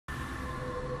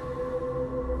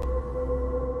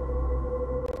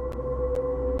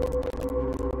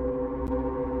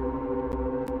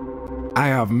I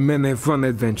have many fun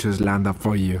adventures lined up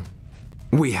for you.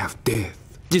 We have death,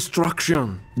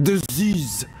 destruction,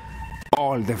 disease,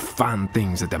 all the fun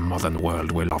things that the modern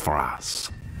world will offer us.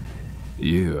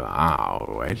 You are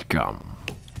welcome.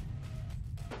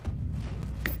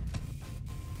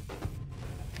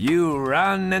 You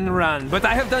run and run, but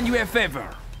I have done you a favor.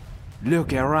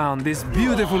 Look around this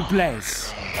beautiful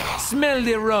place. Smell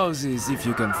the roses if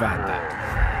you can find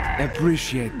them.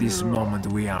 Appreciate this moment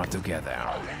we are together.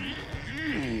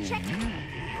 Check.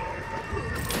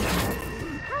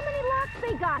 How many locks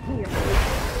they got here?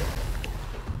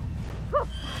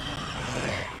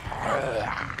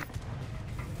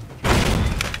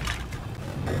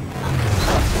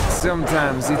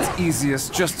 Sometimes it's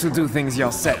easiest just to do things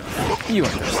yourself. You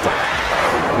understand.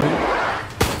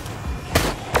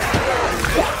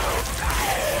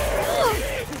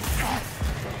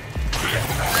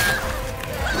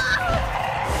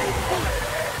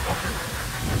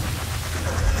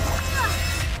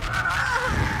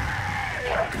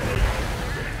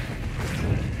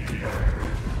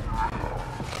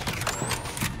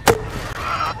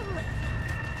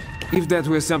 If that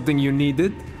were something you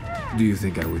needed, do you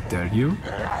think I would tell you?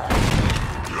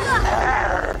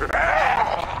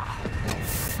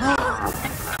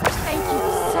 Thank you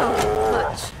so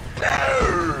much.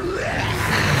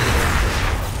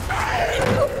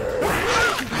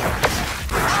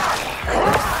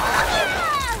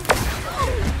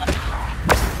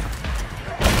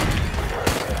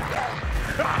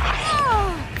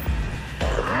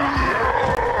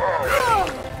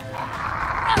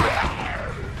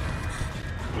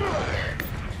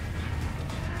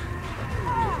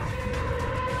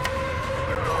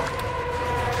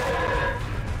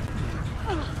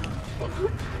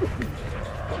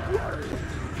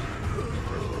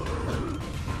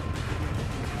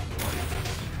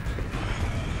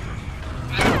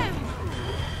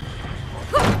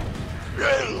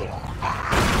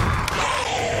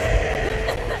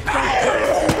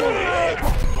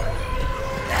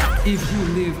 If you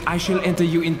live, I shall enter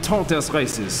you in tortoise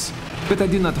races. But I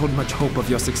do not hold much hope of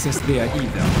your success there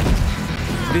either.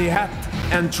 The hat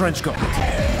and trench coat.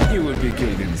 You will be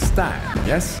killed in style,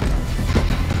 yes?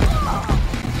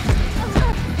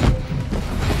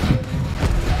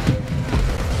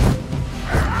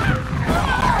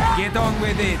 Get on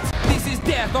with it. This is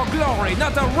death or glory,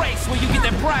 not a race where you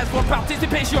get a prize for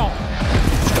participation.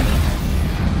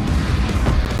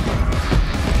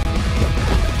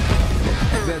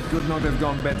 That could not have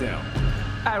gone better.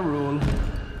 I rule.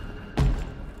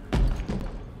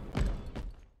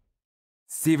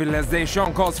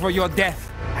 Civilization calls for your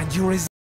death, and you resist.